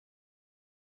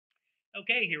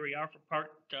Okay, here we are for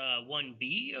part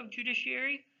 1B of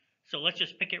Judiciary. So let's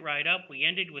just pick it right up. We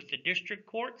ended with the district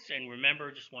courts, and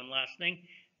remember, just one last thing,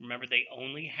 remember they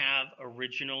only have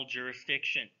original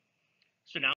jurisdiction.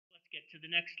 So now let's get to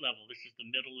the next level. This is the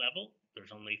middle level.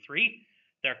 There's only three.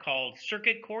 They're called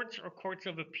circuit courts or courts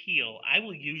of appeal. I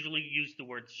will usually use the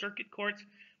word circuit courts,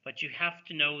 but you have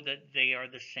to know that they are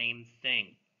the same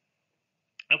thing.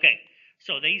 Okay,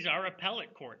 so these are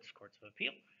appellate courts, courts of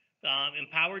appeal,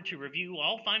 empowered to review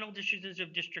all final decisions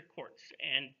of district courts,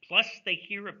 and plus they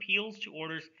hear appeals to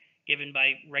orders given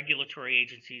by regulatory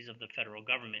agencies of the federal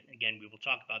government. Again, we will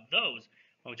talk about those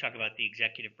when we talk about the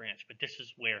executive branch, but this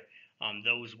is where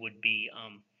those would be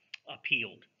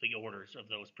appealed, the orders of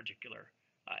those particular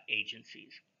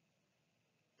agencies.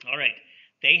 All right,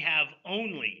 they have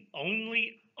only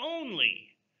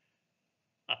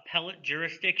appellate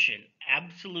jurisdiction,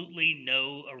 absolutely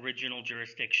no original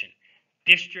jurisdiction.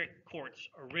 District courts,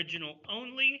 original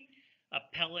only.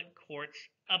 Appellate courts,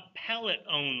 appellate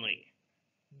only.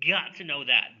 Got to know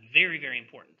that. Very, very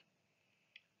important.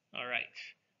 All right.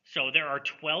 So there are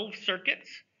 12 circuits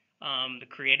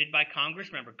created by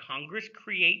Congress. Remember, Congress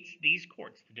creates these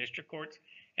courts, the district courts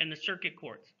and the circuit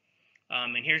courts.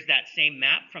 And here's that same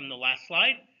map from the last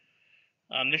slide.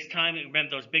 This time,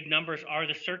 remember, those big numbers are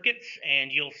the circuits,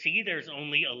 and you'll see there's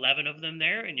only 11 of them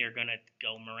there, and you're going to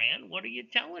go, Moran, what are you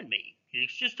telling me? You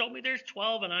just told me there's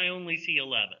 12, and I only see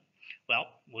 11. Well,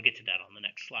 we'll get to that on the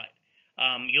next slide.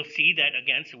 You'll see that,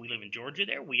 again, so we live in Georgia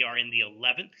there. We are in the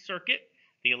 11th Circuit.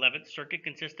 The 11th Circuit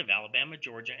consists of Alabama,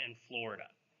 Georgia, and Florida.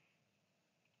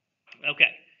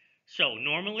 Okay, so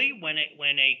normally when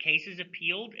a case is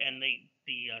appealed and the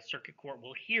circuit court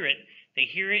will hear it, they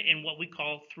hear it in what we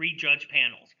call three-judge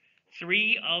panels.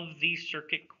 Three of these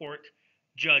circuit court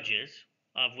judges,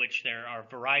 of which there are a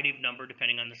variety of number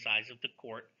depending on the size of the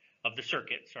court, of the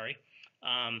circuit, sorry.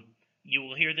 You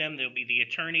will hear them. There'll be the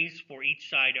attorneys for each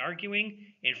side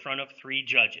arguing in front of three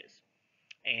judges.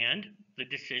 And the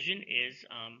decision is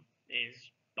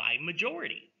by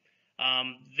majority.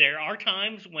 There are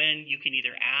times when you can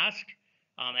either ask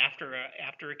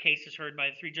after a case is heard by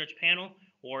a three-judge panel,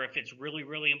 or if it's really,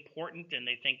 really important and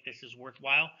they think this is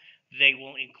worthwhile, they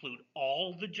will include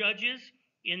all the judges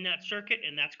in that circuit,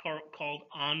 and that's called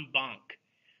en banc.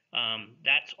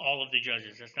 That's all of the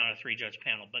judges. That's not a three-judge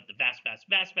panel, but the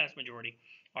vast majority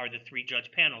are the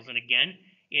three-judge panels. And again,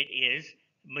 it is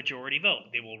majority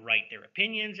vote. They will write their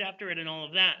opinions after it and all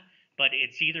of that, but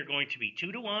it's either going to be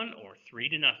 2-1 or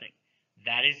 3-0.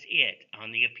 That is it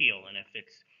on the appeal. And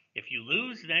if you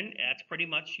lose, then that's pretty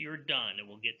much you're done. And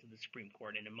we'll get to the Supreme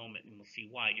Court in a moment, and we'll see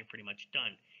why you're pretty much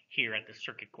done here at the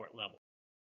circuit court level.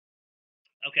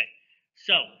 Okay,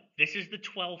 so this is the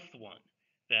 12th one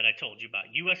that I told you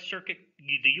about. U.S. Circuit,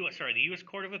 the U.S.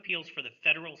 Court of Appeals for the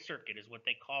Federal Circuit is what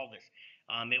they call this.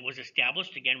 It was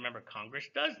established, again, remember, Congress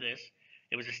does this.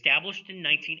 It was established in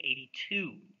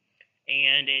 1982,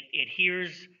 and it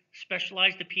hears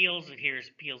specialized appeals. It hears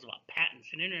appeals about patents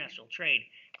and international trade,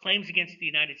 claims against the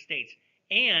United States,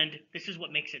 and this is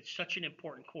what makes it such an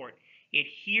important court. It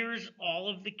hears all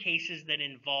of the cases that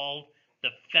involve the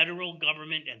federal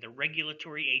government and the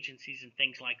regulatory agencies and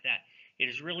things like that. It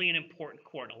is really an important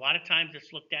court. A lot of times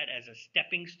it's looked at as a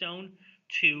stepping stone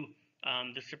to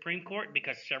the Supreme Court,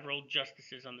 because several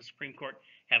justices on the Supreme Court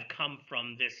have come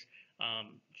from this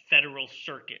federal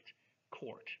circuit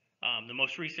court. The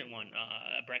most recent one,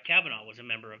 Brett Kavanaugh, was a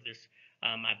member of this.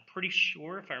 I'm pretty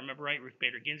sure, if I remember right, Ruth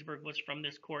Bader Ginsburg was from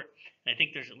this court. And I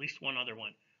think there's at least one other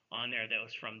one on there that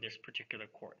was from this particular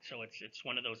court. So it's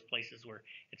one of those places where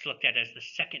it's looked at as the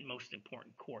second most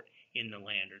important court in the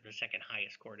land, or the second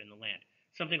highest court in the land,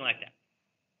 something like that.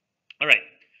 All right,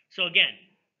 so again,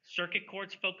 circuit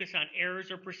courts focus on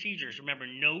errors or procedures. Remember,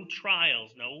 no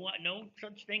trials, no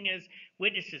such thing as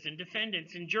witnesses and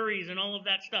defendants and juries and all of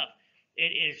that stuff.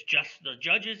 It is just the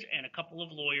judges and a couple of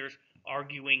lawyers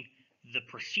arguing the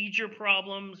procedure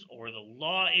problems or the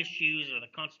law issues or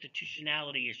the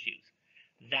constitutionality issues.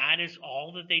 That is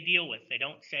all that they deal with. They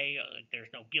don't say there's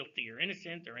no guilty or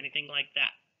innocent or anything like that.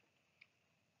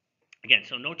 Again,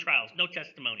 so no trials, no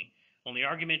testimony, only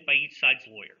argument by each side's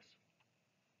lawyers.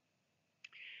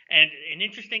 And an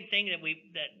interesting thing that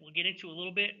we'll get into a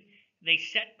little bit, they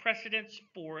set precedents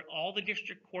for all the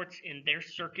district courts in their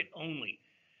circuit only.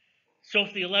 So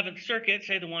if the 11th Circuit,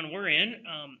 say the one we're in,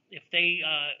 if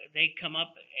they come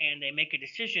up and they make a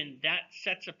decision, that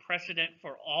sets a precedent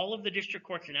for all of the district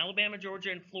courts in Alabama, Georgia,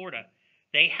 and Florida.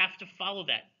 They have to follow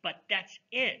that, but that's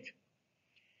it.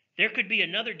 There could be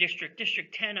another district,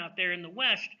 District 10 out there in the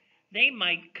West. They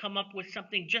might come up with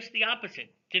something just the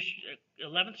opposite.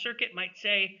 11th Circuit might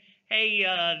say,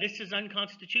 hey, this is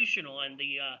unconstitutional, and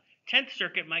the 10th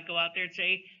Circuit might go out there and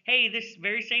say, hey, this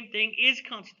very same thing is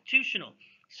constitutional.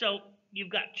 So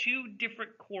you've got two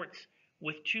different courts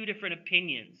with two different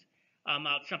opinions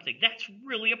about something. That's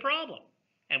really a problem.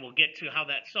 And we'll get to how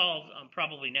that's solved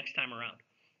probably next time around.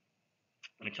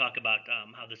 Let me talk about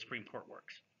how the Supreme Court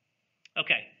works.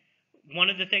 Okay, one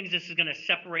of the things this is going to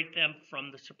separate them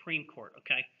from the Supreme Court,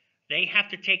 okay? They have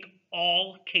to take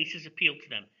all cases appealed to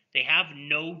them. They have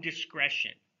no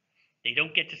discretion. They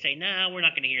don't get to say, no, we're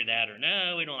not going to hear that, or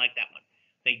no, we don't like that one.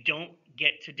 They don't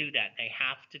get to do that. They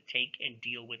have to take and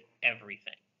deal with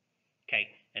everything, okay?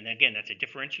 And again, that's a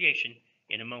differentiation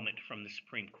in a moment from the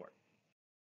Supreme Court.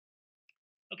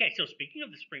 Okay, so speaking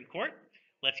of the Supreme Court,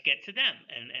 let's get to them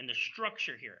and the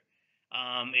structure here.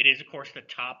 It is, of course, the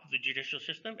top of the judicial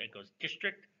system. It goes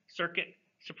district, circuit,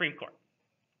 Supreme Court.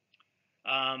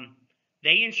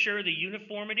 They ensure the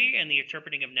uniformity and the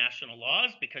interpreting of national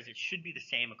laws because it should be the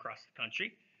same across the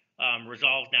country,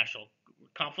 resolves national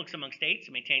conflicts among states,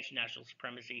 and maintains national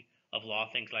supremacy of law,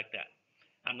 things like that.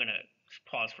 I'm going to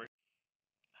pause for.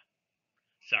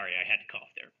 Sorry, I had to cough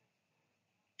there.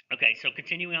 Okay, so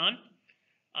continuing on.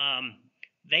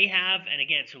 They have, and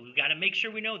again, so we've got to make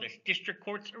sure we know this, district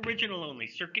courts original only,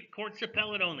 circuit courts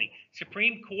appellate only,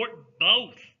 Supreme Court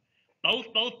both.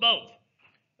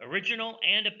 Original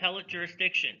and appellate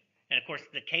jurisdiction. And of course,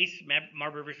 the case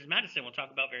Marbury versus Madison we'll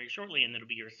talk about very shortly, and it'll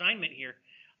be your assignment here,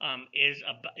 is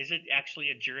it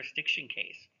actually a jurisdiction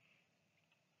case?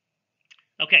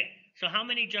 Okay, so how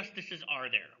many justices are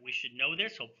there? We should know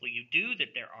this, hopefully you do,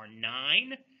 that there are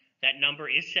 9. That number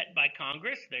is set by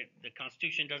Congress. The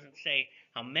Constitution doesn't say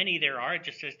how many there are. It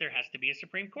just says there has to be a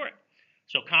Supreme Court.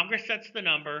 So Congress sets the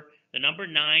number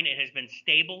 9. It has been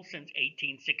stable since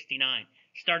 1869.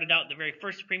 Started out the very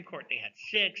first Supreme Court, they had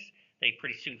 6. They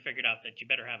pretty soon figured out that you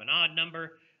better have an odd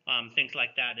number, things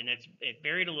like that. And it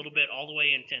varied a little bit all the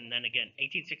way into, and then again,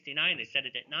 1869, they set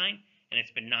it at 9, and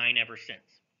it's been 9 ever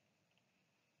since.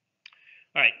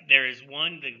 All right, there is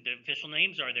one, the official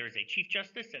names are, there is a Chief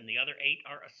Justice, and the other 8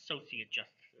 are Associate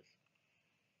Justices.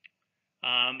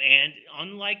 And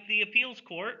unlike the appeals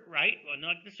court, right,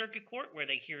 unlike the circuit court, where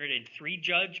they hear it in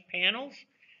 3-judge panels,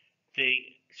 the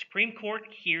Supreme Court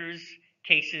hears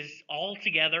cases all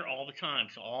together all the time,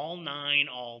 so all 9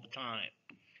 all the time.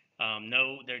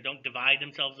 No, they don't divide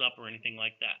themselves up or anything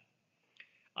like that.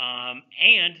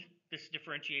 And this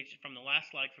differentiates from the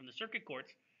last slide from the circuit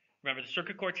courts. Remember, the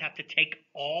circuit courts have to take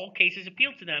all cases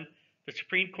appealed to them. The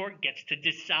Supreme Court gets to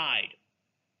decide.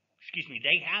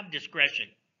 They have discretion.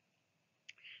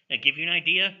 Now, to give you an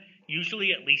idea,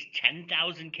 usually at least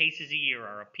 10,000 cases a year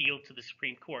are appealed to the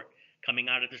Supreme Court coming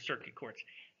out of the circuit courts.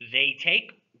 They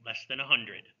take less than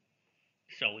 100.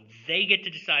 So they get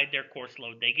to decide their course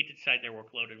load. They get to decide their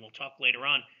workload, and we'll talk later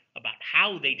on about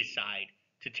how they decide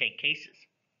to take cases.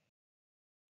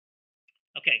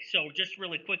 Okay, so just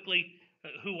really quickly,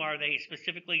 who are they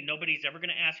specifically? Nobody's ever going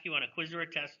to ask you on a quiz or a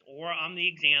test or on the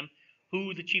exam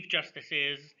who the Chief Justice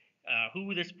is,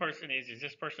 who this person is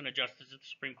this person a justice at the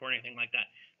Supreme Court, anything like that.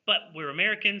 But we're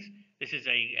Americans. This is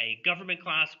a government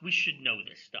class. We should know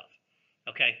this stuff.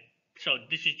 Okay, so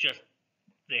this is just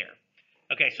there.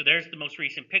 Okay, so there's the most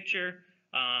recent picture.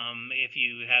 If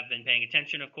you have been paying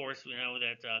attention, of course, we know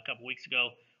that a couple weeks ago,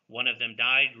 one of them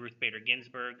died, Ruth Bader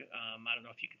Ginsburg. I don't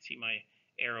know if you can see my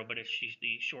arrow, but she's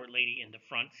the short lady in the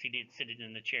front, seated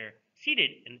in the chair.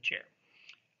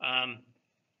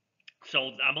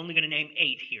 So I'm only going to name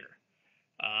 8 here.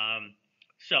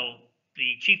 So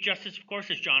the Chief Justice, of course,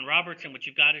 is John Roberts, and what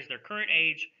you've got is their current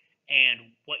age and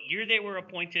what year they were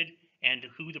appointed and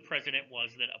who the president was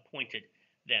that appointed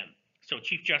them. So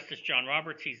Chief Justice John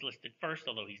Roberts, he's listed first,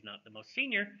 although he's not the most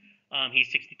senior.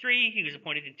 He's 63. He was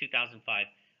appointed in 2005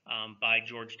 by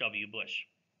George W. Bush.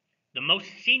 The most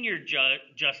senior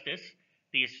justice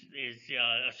is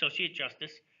Associate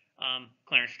Justice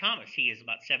Clarence Thomas. He is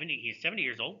about 70. He is 70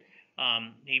 years old.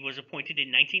 He was appointed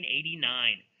in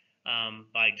 1989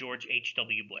 by George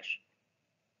H.W. Bush.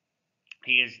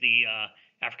 He is the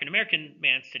African-American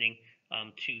man sitting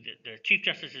to the Chief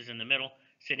Justice is in the middle,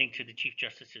 sitting to the Chief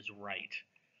Justice's right.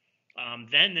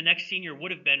 Then the next senior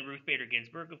would have been Ruth Bader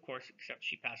Ginsburg, of course, except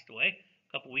she passed away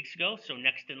a couple weeks ago. So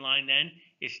next in line then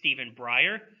is Stephen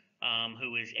Breyer,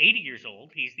 who is 80 years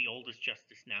old. He's the oldest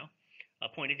justice now,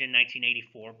 appointed in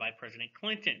 1984 by President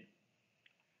Clinton.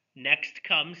 Next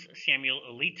comes Samuel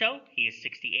Alito. He is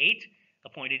 68,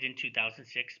 appointed in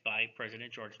 2006 by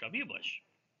President George W. Bush.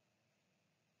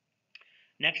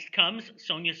 Next comes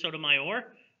Sonia Sotomayor.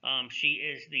 She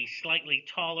is the slightly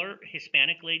taller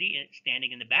Hispanic lady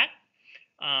standing in the back.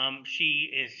 She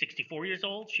is 64 years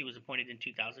old. She was appointed in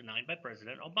 2009 by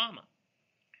President Obama.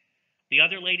 The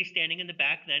other lady standing in the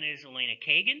back then is Elena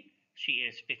Kagan. She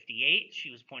is 58. She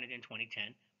was appointed in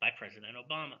 2010 by President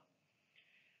Obama.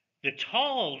 The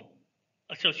tall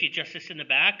Associate Justice in the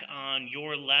back on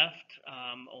your left,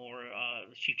 or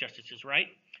the Chief Justice's right,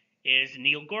 is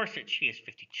Neil Gorsuch. He is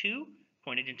 52,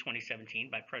 appointed in 2017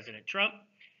 by President Trump.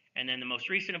 And then the most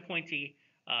recent appointee,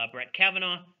 Brett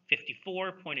Kavanaugh, 54,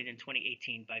 appointed in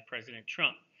 2018 by President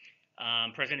Trump.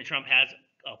 President Trump has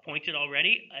appointed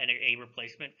already a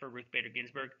replacement for Ruth Bader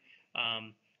Ginsburg, a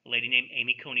lady named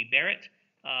Amy Coney Barrett.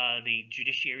 The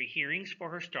judiciary hearings for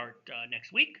her start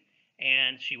next week,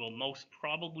 and she will most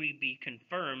probably be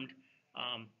confirmed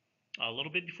a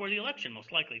little bit before the election,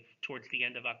 most likely towards the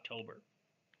end of October.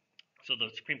 So the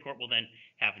Supreme Court will then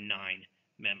have 9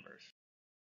 members.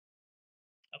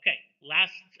 Okay,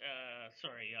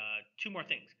 two more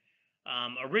things.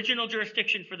 Original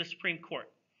jurisdiction for the Supreme Court,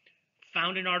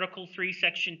 found in Article 3,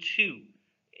 Section 2.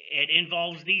 It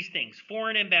involves these things: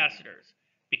 foreign ambassadors,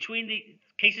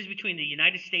 cases between the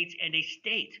United States and a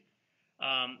state,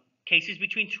 cases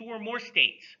between 2 or more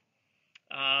states,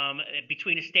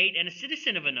 between a state and a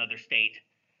citizen of another state,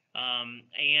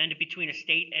 and between a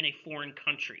state and a foreign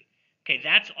country. Okay,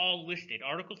 that's all listed.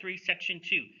 Article 3, Section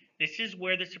 2. This is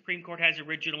where the Supreme Court has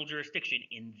original jurisdiction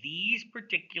in these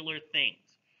particular things.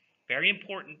 Very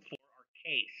important for our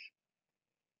case.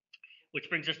 Which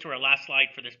brings us to our last slide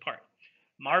for this part.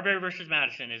 Marbury versus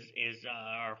Madison is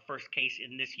our first case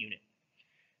in this unit.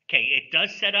 Okay, it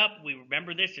does set up, we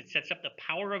remember this, it sets up the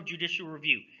power of judicial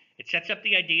review. It sets up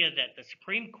the idea that the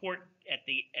Supreme Court at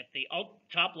the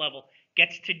top level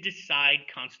gets to decide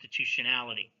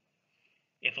constitutionality.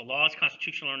 If a law is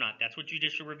constitutional or not. That's what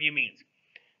judicial review means.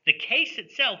 The case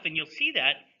itself, and you'll see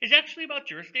that, is actually about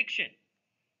jurisdiction.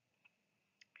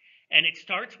 And it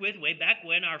starts with way back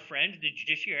when our friend, the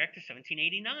Judiciary Act of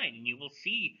 1789. And you will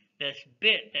see this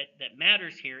bit that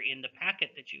matters here in the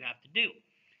packet that you have to do.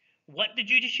 What the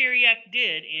Judiciary Act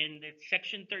did in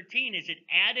Section 13 is it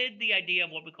added the idea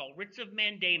of what we call writs of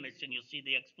mandamus, and you'll see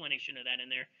the explanation of that in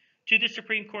there, to the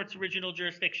Supreme Court's original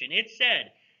jurisdiction. It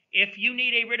said, if you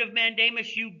need a writ of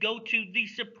mandamus, you go to the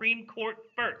Supreme Court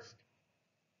first.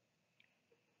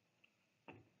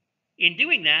 In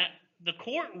doing that, the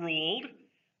court ruled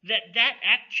that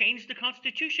act changed the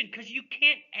Constitution, because you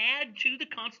can't add to the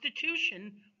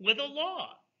Constitution with a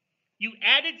law. You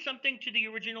added something to the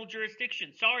original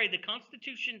jurisdiction. Sorry, the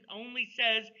Constitution only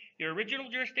says your original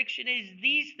jurisdiction is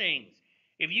these things.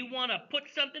 If you want to put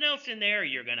something else in there,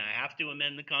 you're going to have to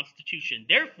amend the Constitution.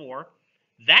 Therefore,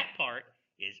 that part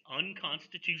is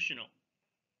unconstitutional.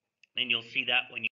 And you'll see that when you